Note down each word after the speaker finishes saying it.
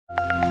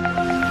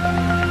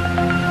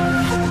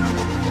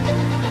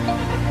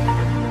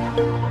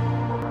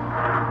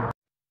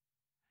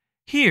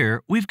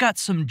Here, we've got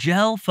some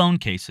gel phone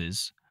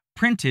cases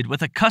printed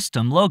with a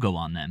custom logo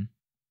on them.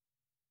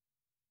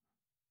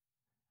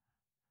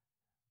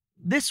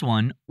 This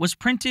one was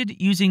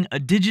printed using a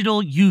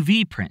digital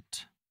UV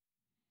print.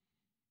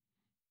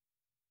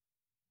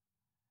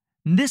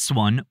 This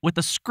one with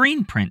a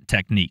screen print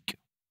technique.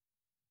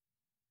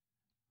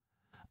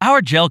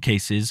 Our gel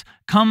cases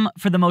come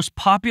for the most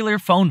popular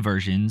phone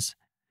versions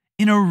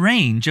in a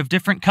range of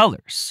different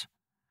colors,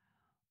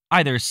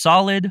 either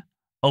solid,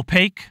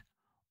 opaque,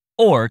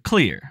 or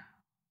clear.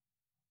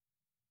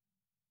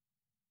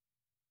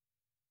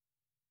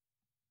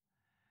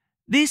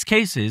 These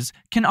cases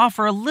can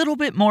offer a little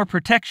bit more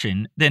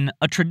protection than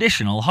a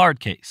traditional hard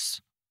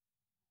case.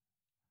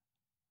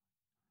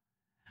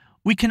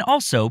 We can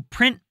also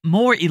print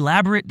more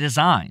elaborate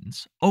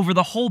designs over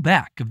the whole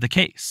back of the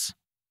case.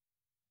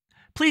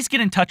 Please get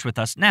in touch with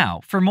us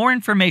now for more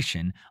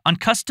information on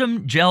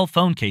custom gel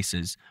phone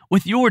cases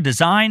with your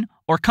design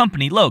or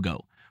company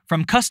logo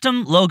from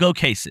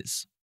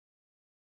CustomLogoCases.